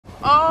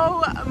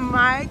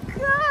My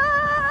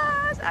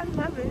gosh, I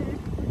love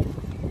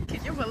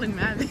it. You're pulling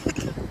mad.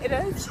 It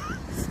is.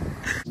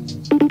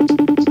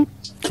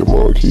 Come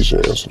on, Keisha,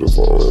 answer the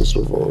phone,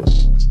 answer the phone.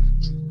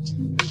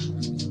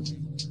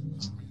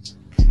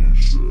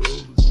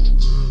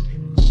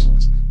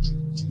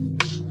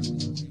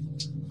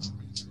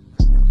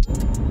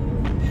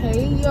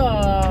 Hey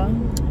y'all,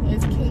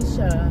 it's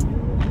Keisha.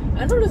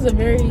 I know this is a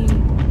very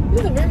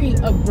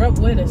abrupt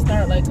way to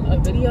start like a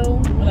video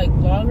or like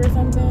vlog or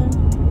something.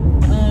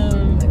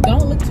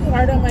 Don't look too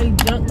hard on my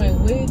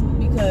wig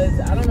because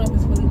I don't know if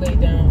it's fully laid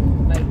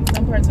down. Like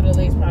some parts of the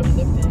lace probably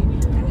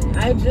lifting.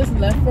 I just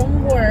left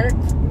from work.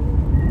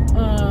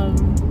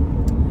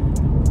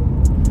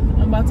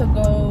 I'm about to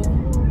go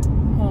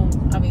home,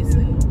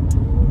 obviously,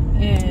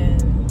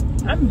 and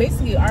I'm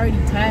basically already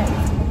packed.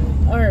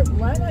 Or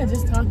why am I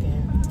just talking?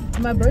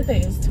 My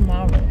birthday is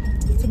tomorrow.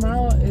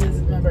 Tomorrow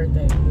is my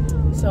birthday,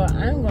 so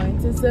I'm going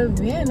to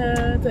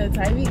Savannah, to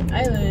Tybee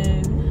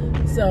Island.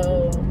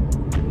 So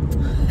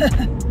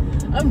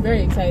I'm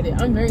very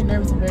excited. I'm very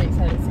nervous and very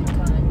excited at the same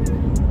time.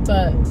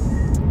 But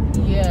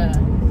yeah, I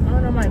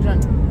don't know my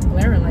junk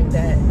glaring like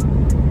that.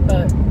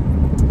 But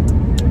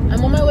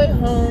I'm on my way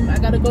home. I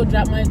gotta go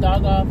drop my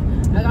dog off.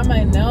 I got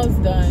my nails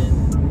done.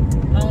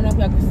 I don't know if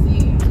y'all can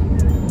see.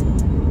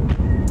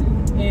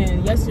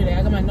 And yesterday,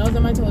 I got my nails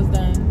and my toes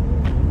done.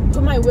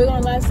 Put my wig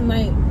on last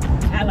night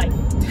at like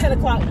 10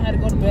 o'clock. I had to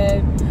go to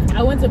bed.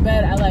 I went to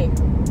bed at like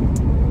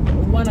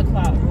 1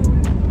 o'clock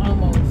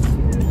almost.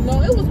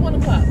 No, it was 1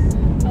 o'clock.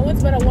 I went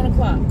to bed at 1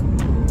 o'clock.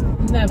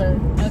 Never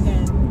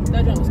again.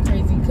 That jump was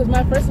crazy. Because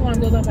my first alarm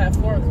goes up at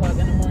 4 o'clock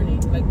in the morning.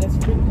 Like, that's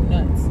freaking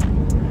nuts.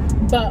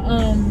 But,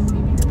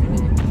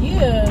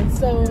 yeah,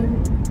 so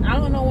I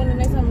don't know when the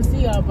next time I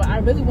see y'all, but I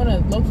really want to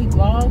low-key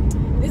vlog.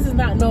 This is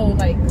not no,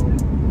 like,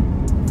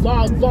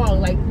 vlog,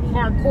 like,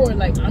 hardcore.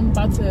 Like, I'm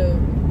about to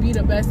be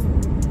the best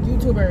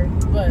YouTuber,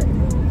 but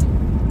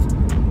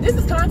this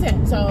is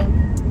content, so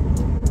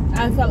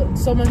I felt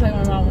so much like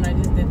my mom when I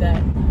just did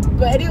that.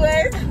 But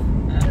anyways,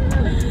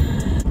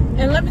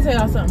 and let me tell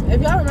y'all something.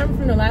 If y'all remember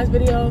from the last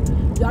video,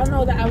 y'all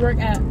know that I work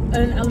at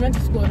an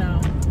elementary school now.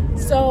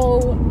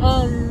 So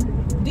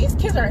these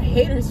kids are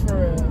haters for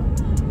real.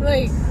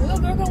 Like, little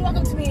girl gonna walk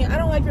up to me, I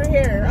don't like your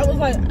hair. I was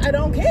like, I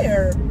don't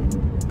care.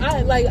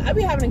 I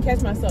be having to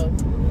catch myself.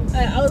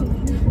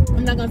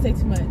 I'm not gonna say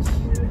too much,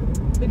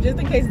 but just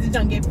in case the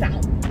junk gets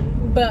found.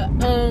 But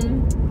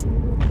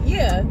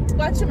yeah,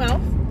 watch your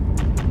mouth.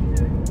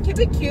 Keep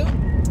it cute,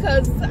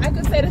 because I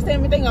could say the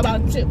same thing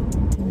about you.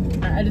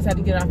 I just had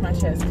to get it off my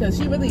chest, because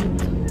she really,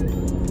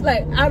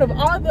 like, out of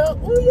all the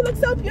 "ooh, you look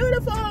so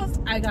beautiful"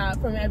 I got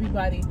from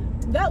everybody,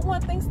 that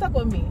one thing stuck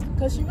with me,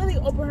 because she really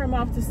opened her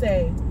mouth to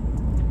say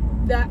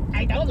that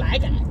I don't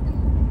like it.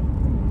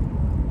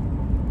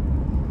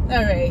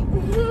 All right.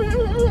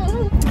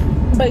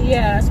 But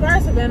yeah, as far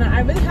as Savannah,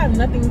 I really have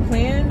nothing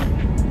planned.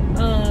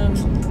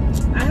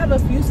 I have a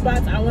few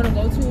spots I want to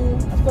go to.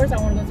 Of course, I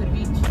want to go to the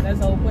beach. That's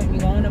the whole point of me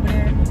going over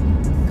there,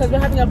 because we're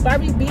having a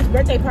Barbie beach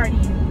birthday party.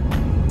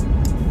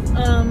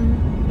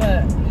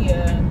 But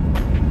yeah,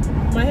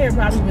 my hair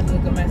probably would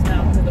look a mess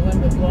now because the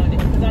wind was blowing it,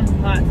 because I'm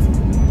hot.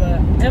 But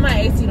and my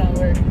AC don't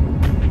work.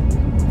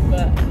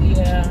 But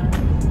yeah,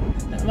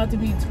 I'm about to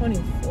be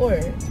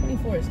 24.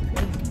 24 is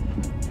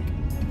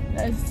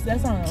crazy.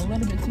 That's on a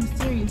little bit too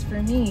serious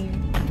for me.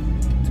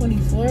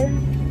 24.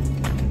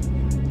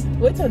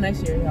 Wait till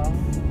next year, y'all.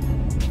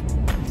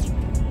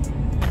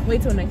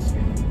 Wait till next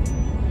year.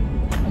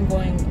 I'm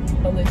going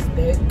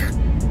ballistic.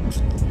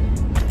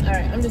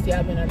 Alright, I'm just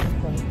yapping at this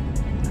point.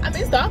 I've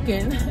been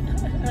stalking.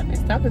 I've been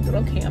stalking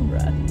through the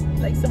camera.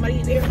 Like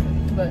somebody there.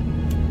 But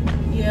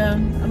yeah,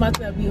 I'm about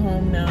to be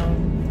home now.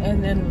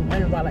 And then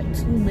in about like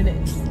 2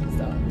 minutes.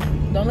 So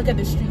don't look at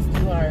the streets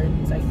too hard.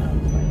 It's like, no, I'm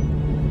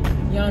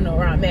fine. Y'all know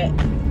where I'm at.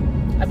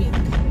 I mean,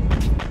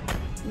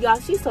 y'all,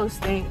 she's so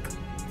stink.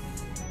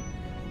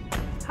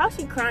 How's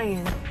she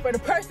crying? For the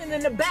person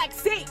in the back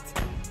seat.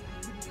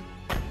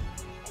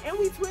 And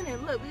we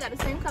twinning. Look, we got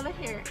the same color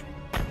hair.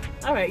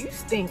 All right, you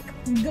stink.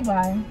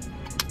 Goodbye.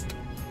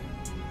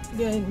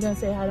 You gonna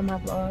say hi to my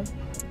vlog?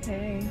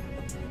 Hey.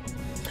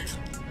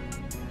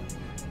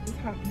 What's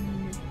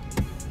happening?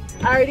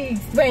 I already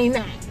explained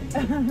that.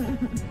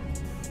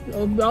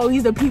 Oh,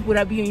 these are people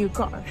that be in your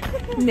car.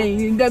 Then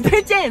you got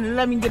pitch in and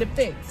let me get it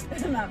fixed.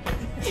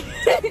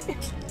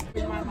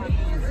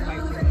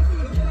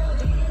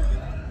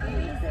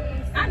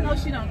 I know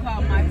she don't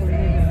call Michael.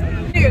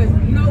 There's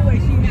no way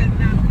she has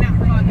not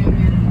called that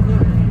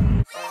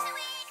man.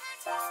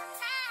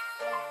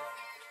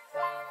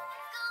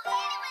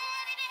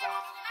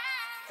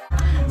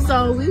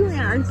 So we went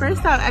our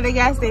first stop at the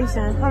gas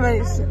station. How many?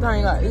 No,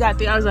 you got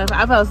 3 hours left.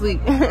 I fell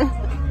asleep.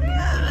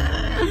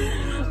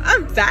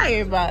 I'm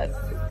tired, but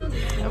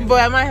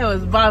boy, my hair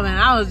was bobbing.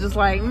 I was just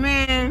like,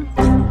 man,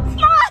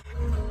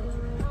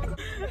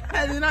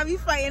 I do not be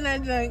fighting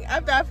that junk.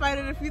 After I fight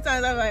it a few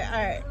times, I'm like, all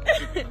right.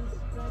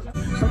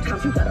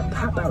 Sometimes you gotta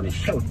pop out and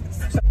show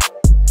this.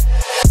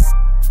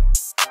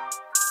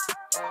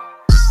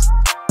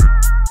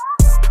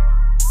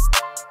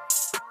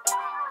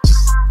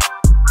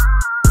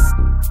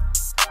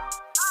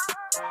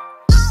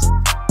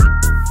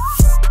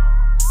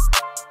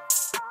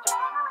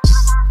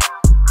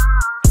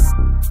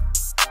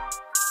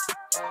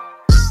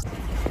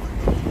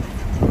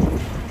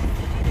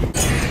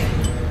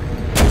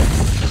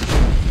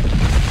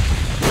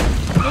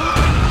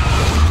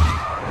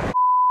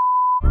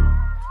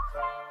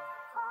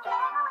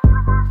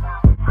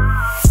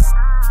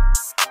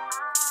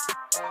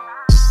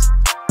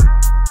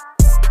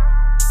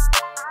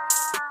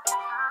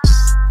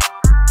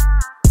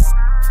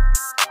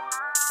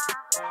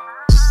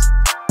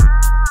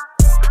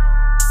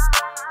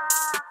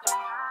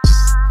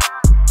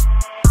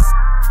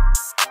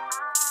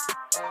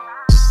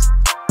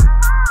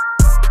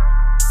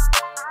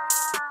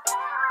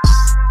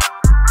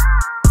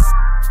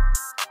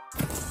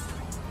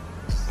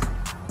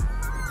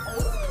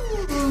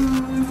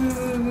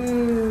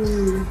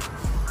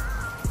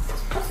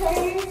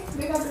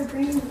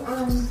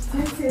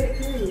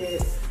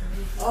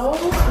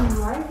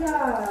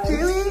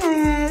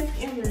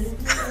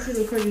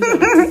 for you.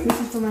 This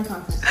is for my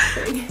content.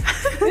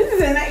 This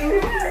is a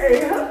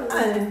nightmare. Hold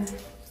on.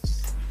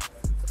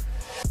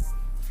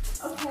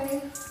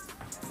 Okay.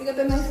 We got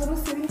the nice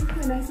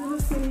little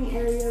sitting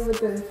area with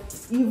the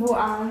evil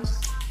eye.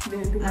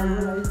 Didn't think I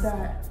realized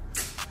that.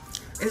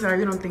 It's alright,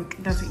 we don't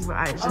think that's an evil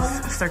eye, it's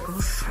just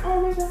circles.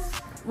 Oh my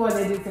gosh. Well,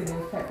 they did say they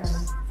was pet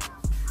friendly.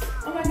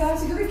 Oh my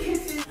gosh, you got a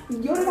kitchen.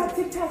 Yo, they got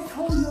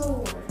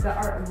tic-tac-toe. The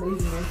art of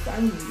laziness.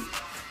 I mean,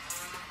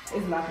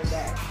 it's laughing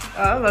back.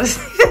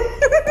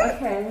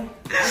 Okay,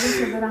 I just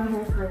put that on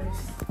here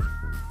first.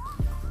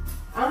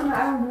 I don't know, I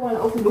don't want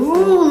to open this.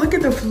 Ooh, look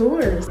at the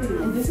floors.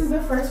 And this is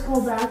the first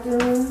full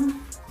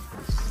bathroom.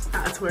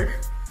 That's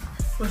where.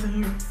 What's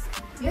in here?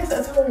 Yes,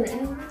 a toilet.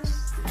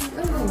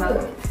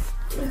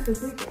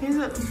 Here's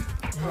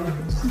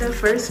the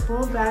first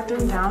full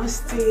bathroom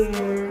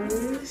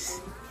downstairs.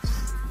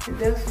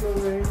 The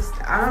floors.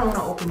 I don't want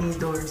to open these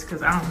doors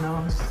because I don't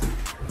know.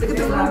 Look at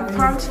the little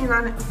palm tree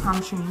on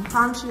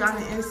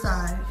the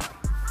inside.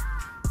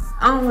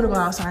 I don't want to go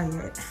outside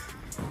yet.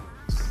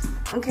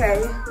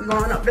 Okay, we're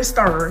going up the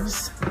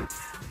stairs.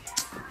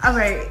 All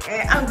right,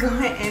 and I'm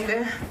going in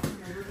the.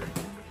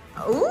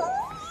 Ooh.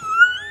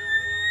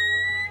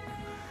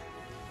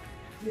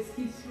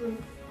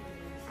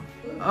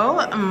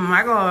 Oh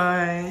my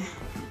god.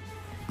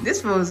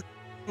 This feels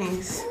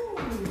nice.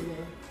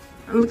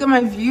 Look at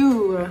my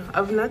view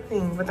of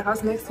nothing but the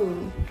house next to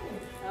me.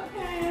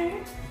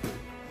 Okay.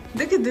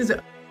 Look at this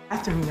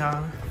bathroom,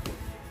 y'all.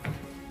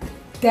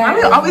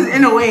 I'm always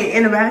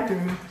in the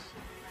bathroom.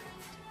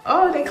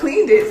 Oh, they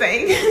cleaned it,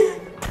 say.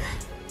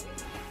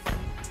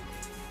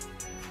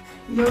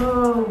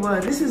 Yo,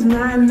 this is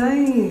not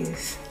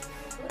nice.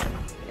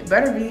 It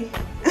better be.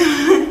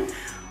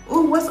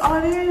 Ooh, what's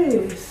all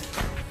this?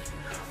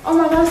 Oh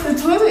my gosh, the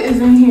toilet is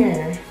in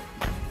here.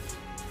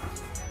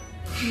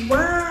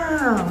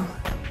 Wow.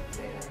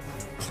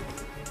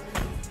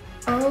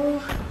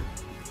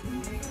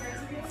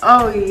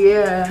 Oh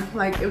yeah.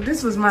 Like if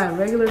this was my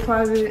regular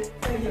closet.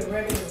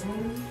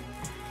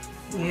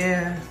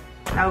 Yeah,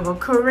 I would go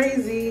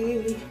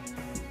crazy.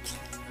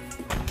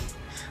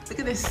 Look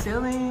at the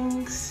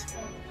ceilings.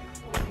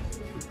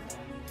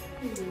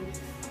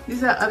 This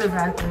is the other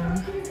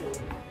bathroom.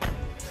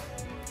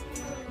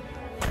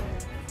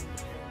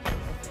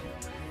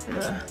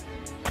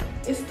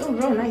 It's still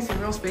real nice and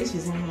real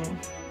spacious in here.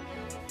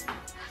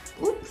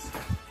 Oops.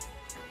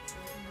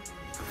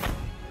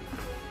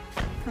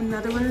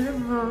 Another one of the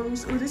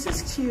rooms. Oh, this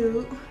is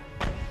cute.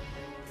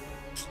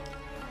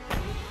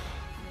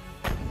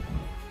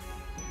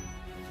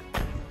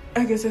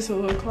 I guess that's a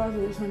little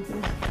closet or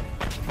something.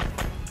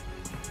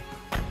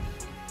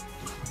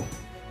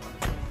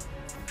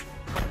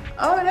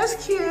 Oh,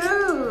 that's cute.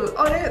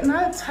 Oh, that's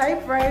not a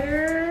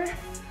typewriter.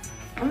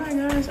 Oh my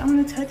gosh, I'm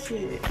gonna touch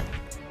it.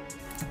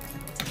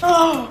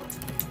 Oh!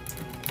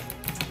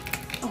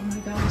 Oh my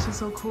gosh, it's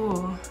so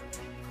cool.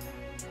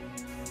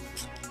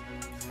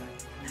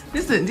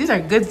 These are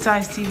good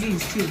sized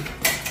TVs too.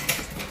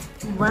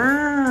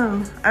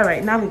 Wow. All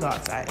right, now we go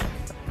outside.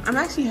 I'm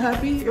actually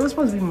happy. It was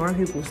supposed to be more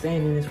people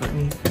staying in this with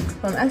me.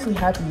 But I'm actually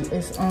happy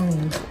it's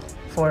only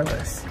 4 of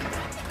us.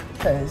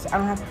 Because I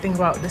don't have to think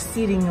about the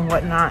seating and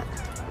whatnot.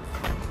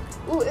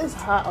 Ooh, it's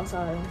hot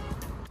outside.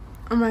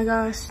 Oh my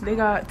gosh, they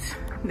got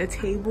the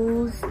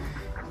tables,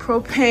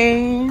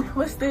 propane.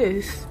 What's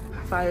this?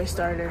 Fire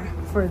starter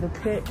for the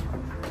pit.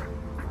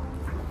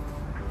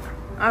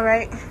 All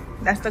right,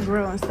 that's the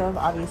grill and stuff,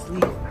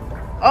 obviously.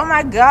 Oh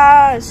my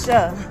gosh.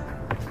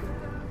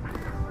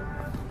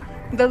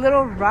 The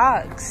little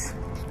rocks.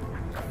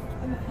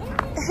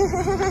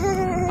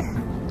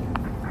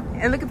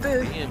 And look at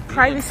the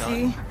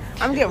privacy.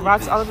 I'm gonna get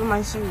rocks all over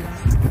my shoes.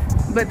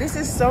 But this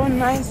is so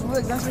nice.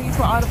 Look, that's where you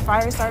put all the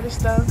fire starter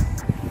stuff.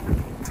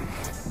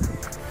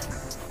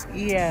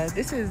 Yeah,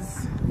 this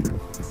is,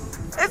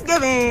 it's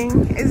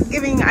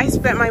giving I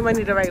spent my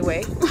money the right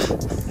way.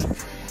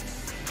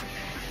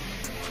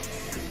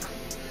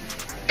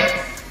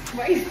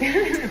 Why are you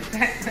standing in the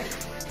back?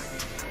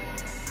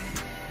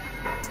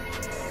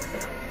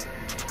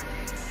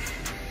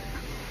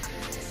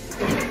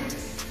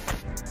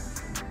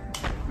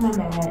 My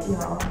bad,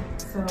 y'all.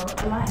 So a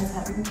lot has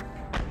happened.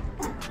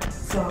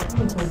 So I'm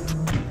gonna close the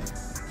room.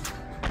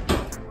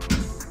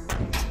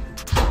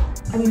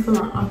 I be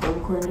feeling awkward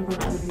recording in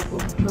front of other people.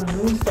 Let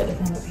me set the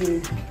phone up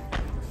here.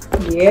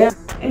 Yeah.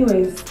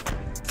 Anyways,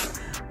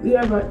 we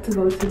are about to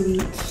go to the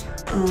beach.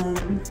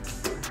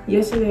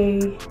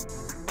 Yesterday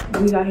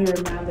we got here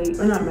mad late,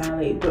 or not mad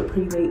late, but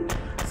pretty late.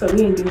 So we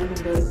didn't do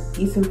nothing but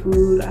eat some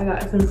food. I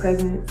got some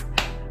presents.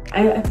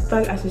 I feel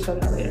like I should show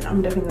y'all later.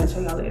 I'm definitely gonna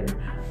show y'all later.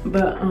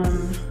 But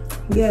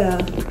yeah,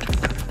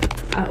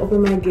 I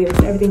opened my gifts.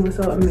 Everything was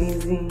so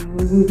amazing.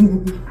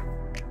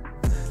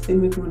 They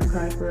make me want to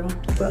cry for real.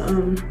 But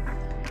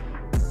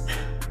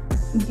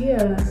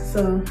yeah,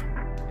 so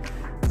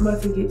I'm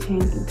about to get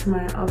changed into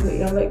my outfit.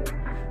 Y'all, like,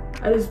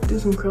 I just do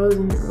some curls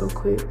in it real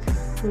quick.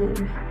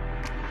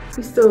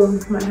 We still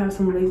might have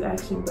some lace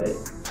action, but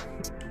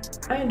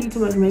I didn't do too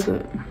much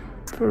makeup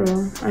for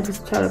real. I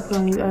just try to put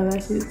on these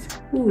eyelashes.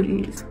 Ooh,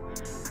 these.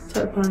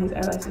 try to put on these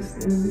eyelashes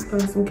and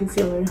put on some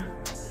concealer,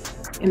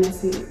 and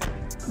that's it.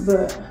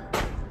 But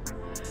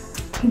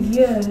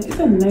yeah, it's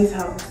a nice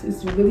house.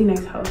 It's a really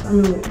nice house. I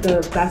mean,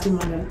 the bathroom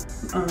on the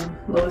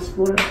lowest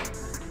floor,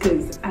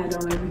 because I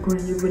don't like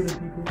recording your window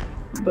people.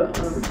 But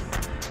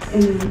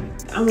and then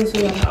I'm gonna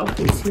show you the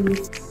outfit too.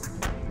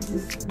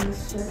 This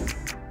shirt,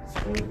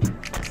 skirt,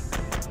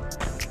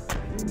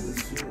 and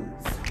these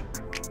shoes.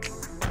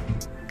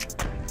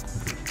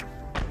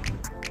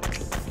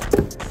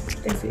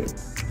 That's it.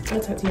 I'll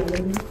talk to you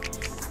later.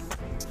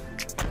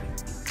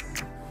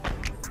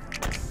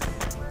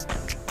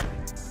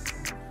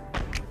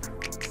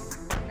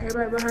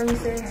 Everybody behind me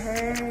say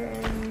hey.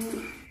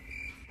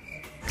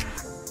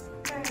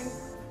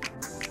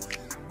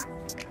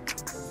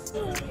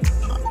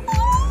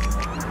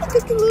 Look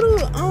at the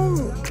little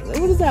what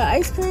is that?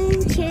 Ice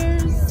cream chairs.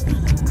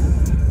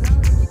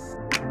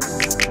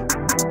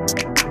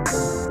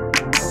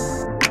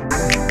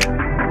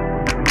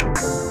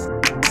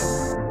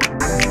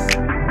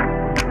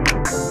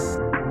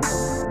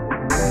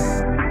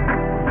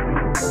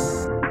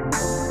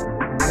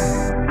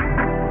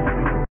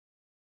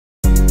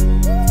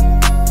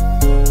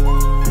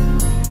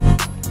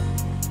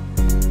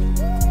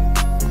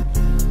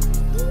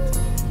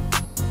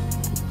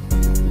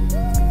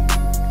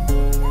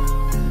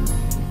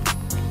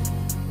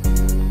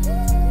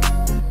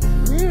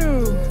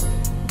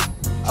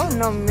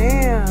 No,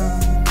 man.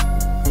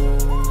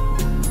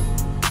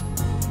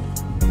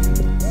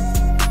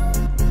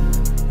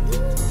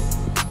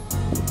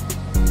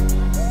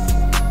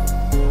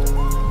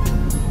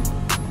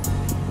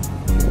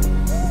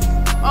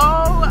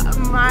 Oh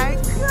my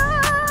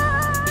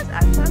God.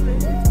 I love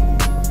it.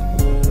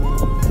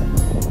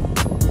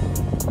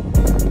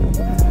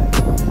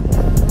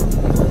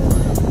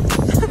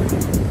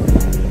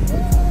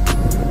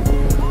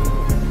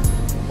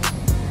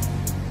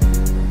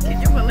 Can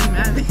you believe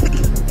that?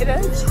 It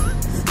is.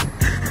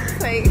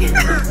 Like,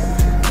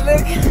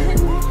 look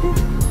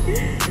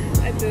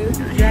at the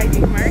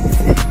dragging marks.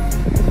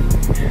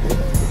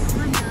 Oh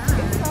my God.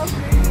 It's so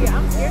pretty.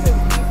 I'm scared of these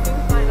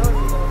things flying over though.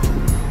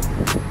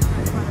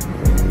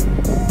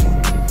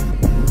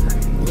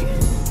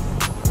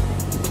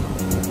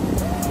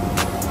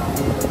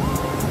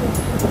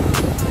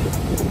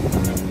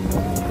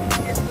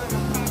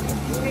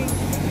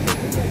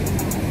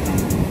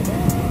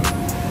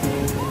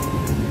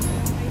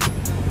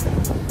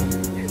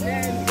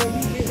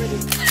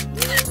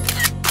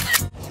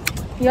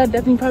 Y'all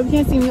definitely probably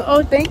can't see me.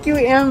 Oh, thank you,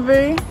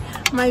 Amber,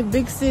 my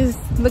big sis,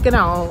 looking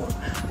out.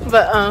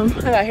 But I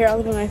got hair all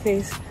over my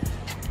face.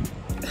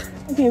 I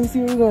can't even see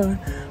where we're going.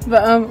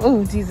 But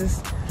oh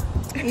Jesus,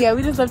 yeah,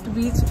 we just left the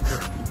beach.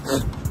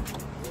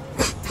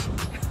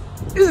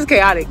 This is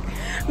chaotic.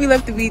 We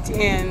left the beach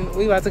and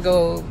we about to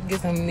go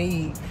get something to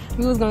eat.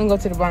 We was gonna go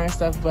to the bar and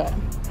stuff, but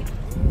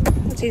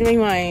I changed my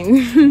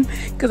mind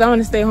because I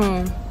want to stay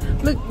home.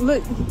 Look,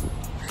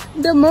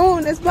 the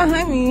moon is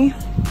behind me.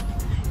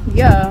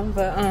 Yeah,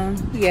 but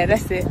yeah,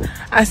 that's it.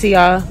 I'll see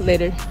y'all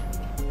later.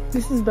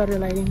 This is better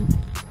lighting.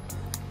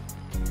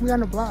 We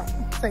on the block.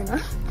 Say no.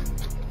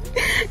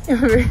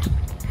 Amber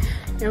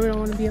don't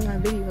want to be in my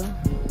video.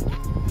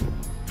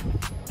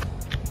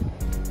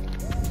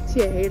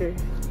 She a hater.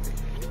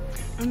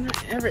 I'm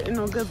not ever in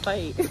no good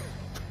light.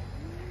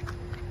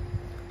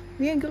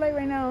 We in good light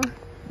right now.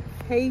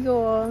 Hey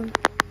y'all.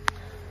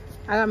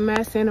 I got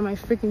mad sand in my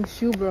freaking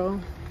shoe, bro.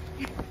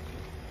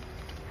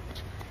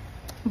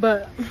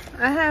 But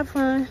I had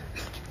fun.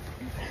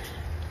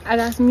 I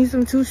got me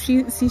some two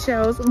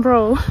seashells,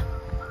 bro.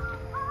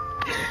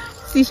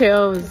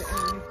 Seashells.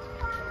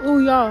 Oh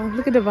y'all,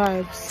 look at the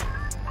vibes.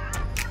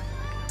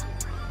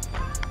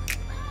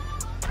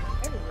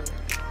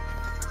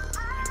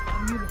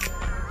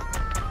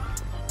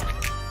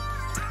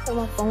 Put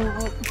my phone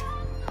up.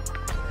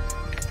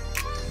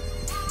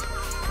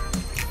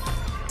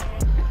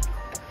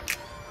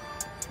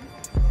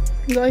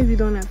 You always be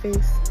doing that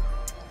face.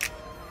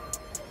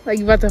 Like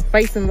you about to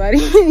fight somebody.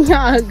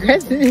 Y'all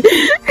aggressive.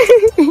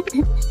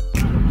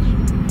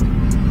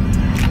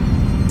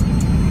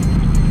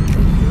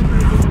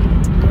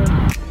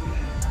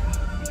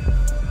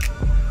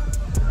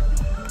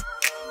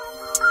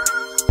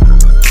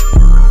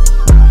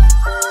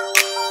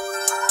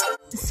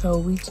 So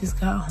we just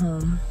got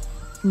home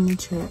from the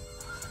trip.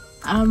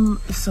 I'm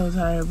so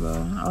tired,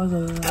 bro. I was a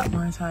lot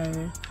more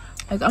tired.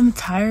 Like I'm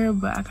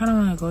tired, but I kind of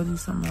want to go do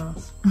something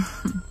else.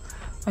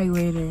 Like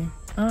later.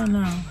 I don't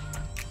know.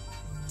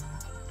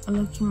 I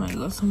look, you might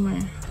go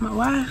somewhere.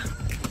 Why?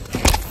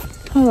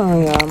 Hold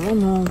on, y'all. My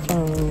mom's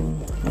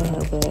phone in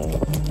her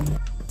bed.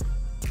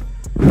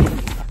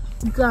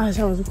 Gosh,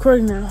 I was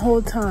recording that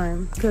whole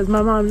time because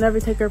my mom never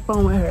take her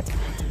phone with her.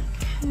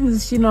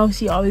 She knows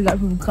she always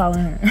got people calling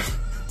her.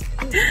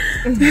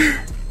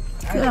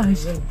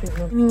 Gosh.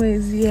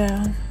 Anyways,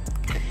 yeah.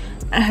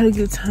 I had a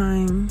good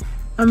time.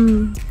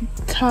 I'm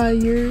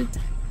tired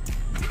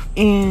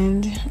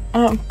and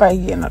I'm probably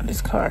getting out of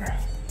this car.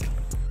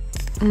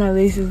 My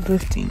lace is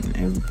lifting and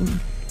everything.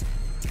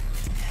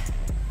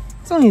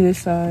 It's only this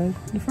side.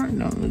 The front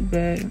don't look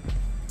bad.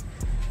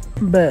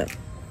 But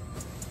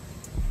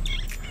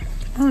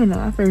I don't know,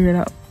 I figured it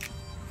out.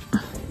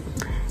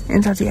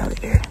 And talk to y'all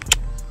later.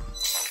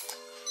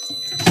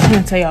 I'm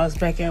gonna tell y'all I was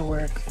back at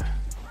work.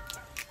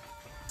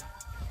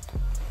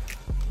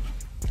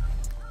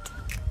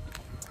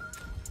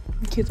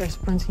 The kids are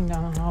sprinting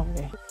down the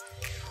hallway.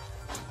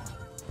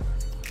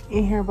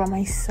 In here by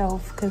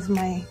myself because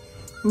my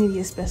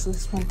media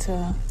specialist went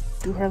to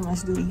do her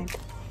lunch duty.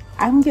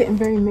 I'm getting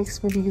very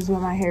mixed reviews with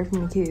my hair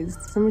from the kids.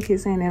 Some of the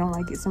kids saying they don't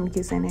like it, some of the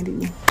kids saying they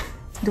do.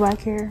 Do I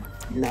care?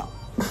 No.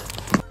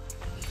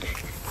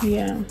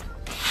 Yeah,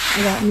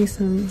 I got me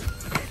some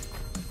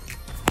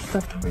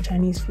leftover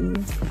Chinese food.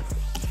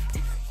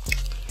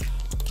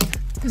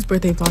 This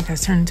birthday vlog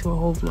has turned into a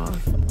whole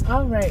vlog.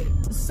 All right,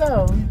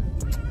 so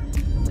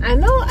I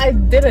know I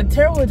did a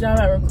terrible job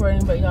at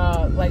recording, but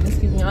y'all, like,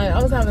 excuse me,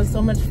 I was having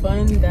so much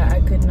fun that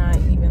I could not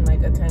even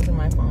like attend to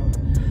my phone.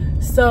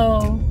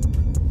 So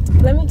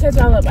let me catch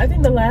y'all up. I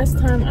think the last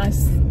time I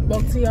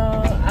spoke to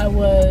y'all,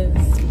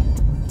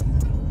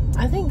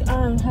 I think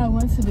I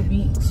went to the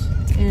beach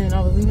and I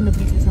was leaving the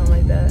beach or something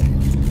like that.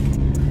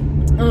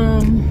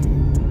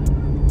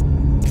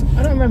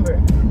 I don't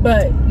remember,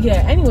 but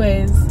yeah,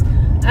 anyways,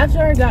 after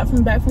I got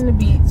back from the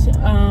beach,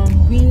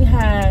 we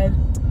had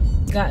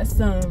got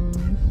some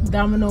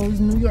Domino's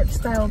New York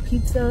style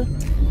pizza.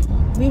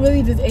 We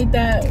really just ate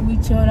that. We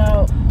chilled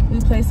out. We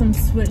played some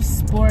Switch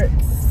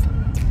Sports.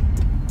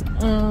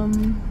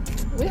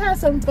 We had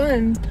some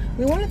fun.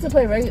 We wanted to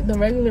play the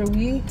regular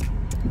Wii,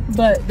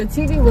 but the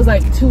TV was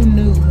like too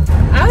new.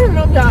 I don't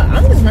know if y'all,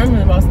 I'm just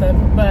rambling about stuff,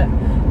 but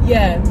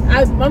yeah,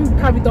 I'm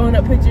probably throwing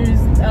up pictures.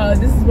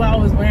 This is what I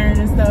was wearing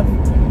and stuff.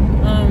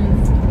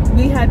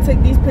 We had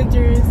took these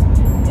pictures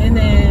and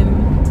then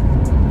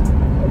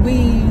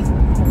we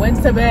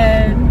went to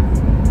bed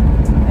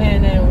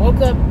and then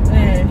woke up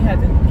and had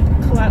to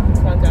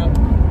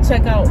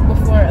check out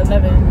before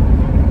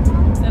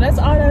 11. So that's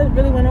all that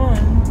really went on.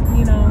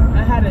 You know,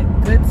 I had a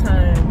good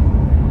time.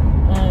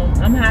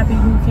 I'm happy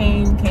who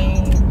came.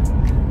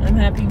 I'm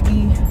happy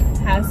we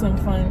had some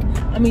fun.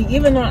 I mean,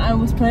 even though I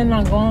was planning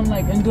on going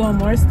like and doing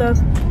more stuff,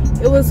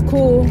 it was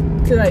cool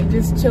to like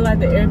just chill at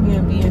the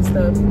Airbnb and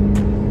stuff.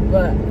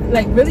 But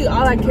like really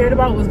all I cared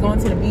about was going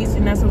to the beach,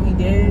 and that's what we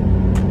did.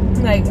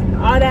 Like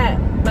all that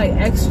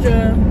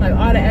extra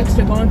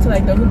going to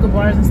like the hookah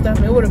bars and stuff,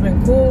 it would have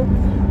been cool.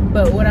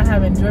 But would I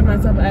have enjoyed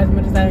myself as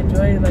much as I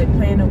enjoyed like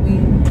playing the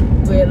Wii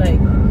with like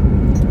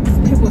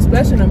people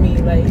special to me,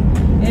 like,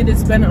 and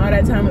just spending all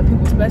that time with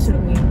people special to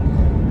me.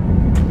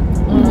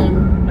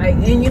 Like,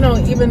 and you know,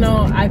 even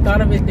though I thought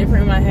of it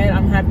different in my head,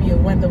 I'm happy it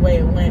went the way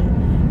it went,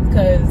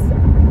 because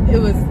it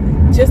was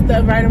just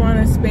the right amount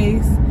of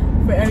space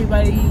for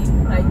everybody,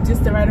 like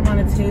just the right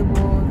amount of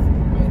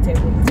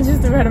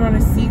just the right amount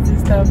of seats and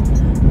stuff.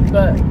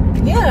 But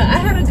yeah, I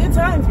had a good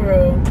time for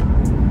real.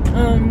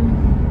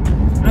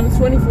 I'm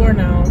 24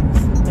 now.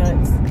 It's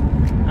nuts.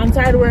 I'm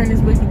tired of wearing this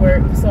wig to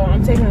work, so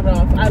I'm taking it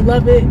off. I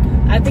love it.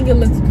 I think it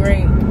looks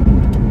great.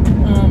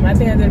 I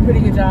think I did a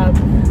pretty good job.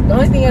 The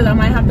only thing is I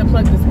might have to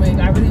plug this wig.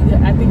 I think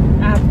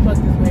I have to plug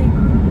this wig.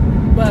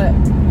 But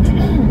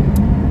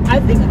I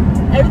think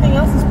everything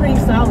else is pretty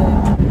solid.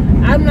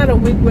 I'm not a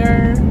wig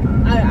wearer.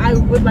 I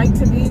would like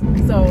to be.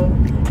 So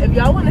if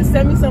y'all want to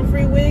send me some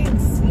free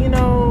wigs, you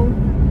know,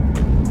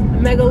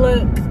 mega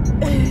look,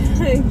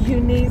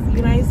 unique,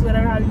 nice,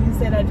 whatever, how you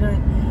say that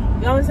joint.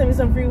 If y'all want to send me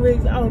some free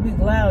wigs, I would be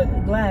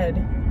glad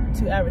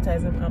to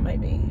advertise them on my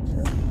page.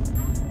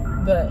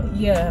 But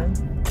yeah,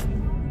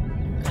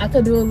 I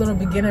could do a little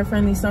beginner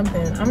friendly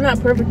something. I'm not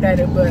perfect at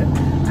it, but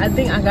I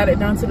think I got it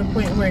down to the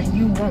point where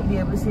you won't be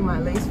able to see my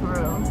lace for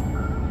real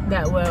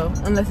that well,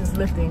 unless it's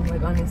lifting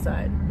like on this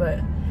side. But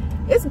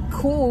it's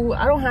cool.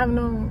 I don't have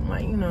no,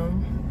 like, you know,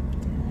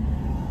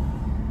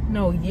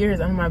 no years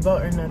under my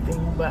belt or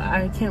nothing, but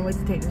I can't wait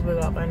to take this wig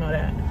off. I know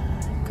that,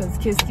 because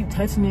kids keep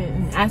touching it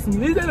and asking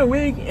me, is that a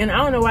wig? And I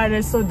don't know why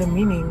that's so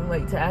demeaning,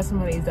 like, to ask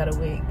somebody, is that a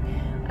wig?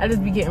 I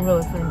just be getting real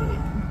offended,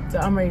 so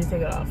I'm ready to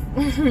take it off.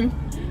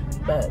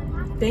 But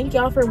thank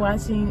y'all for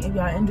watching. If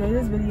y'all enjoyed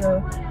this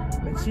video,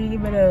 make sure you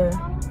give it a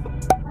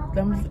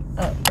thumbs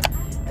up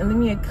and leave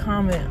me a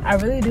comment. I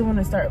really do want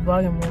to start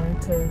vlogging more,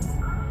 because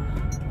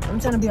I'm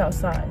trying to be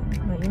outside,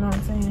 like, you know what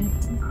I'm saying?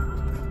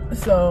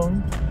 So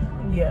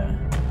yeah,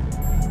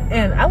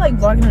 and I like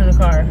vlogging in the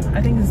car.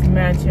 I think it's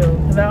mad chill,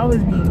 because I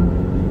just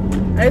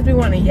be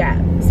wanting to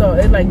yap, so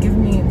it like gives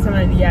me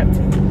somebody to yap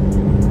to.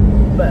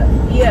 But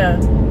yeah,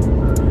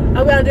 I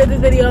hope y'all enjoyed this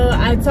video.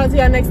 I'll talk to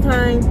y'all next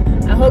time.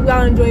 I hope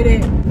y'all enjoyed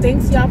it.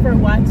 Thanks y'all for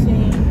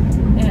watching,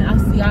 and I'll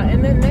see y'all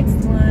in the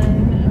next one.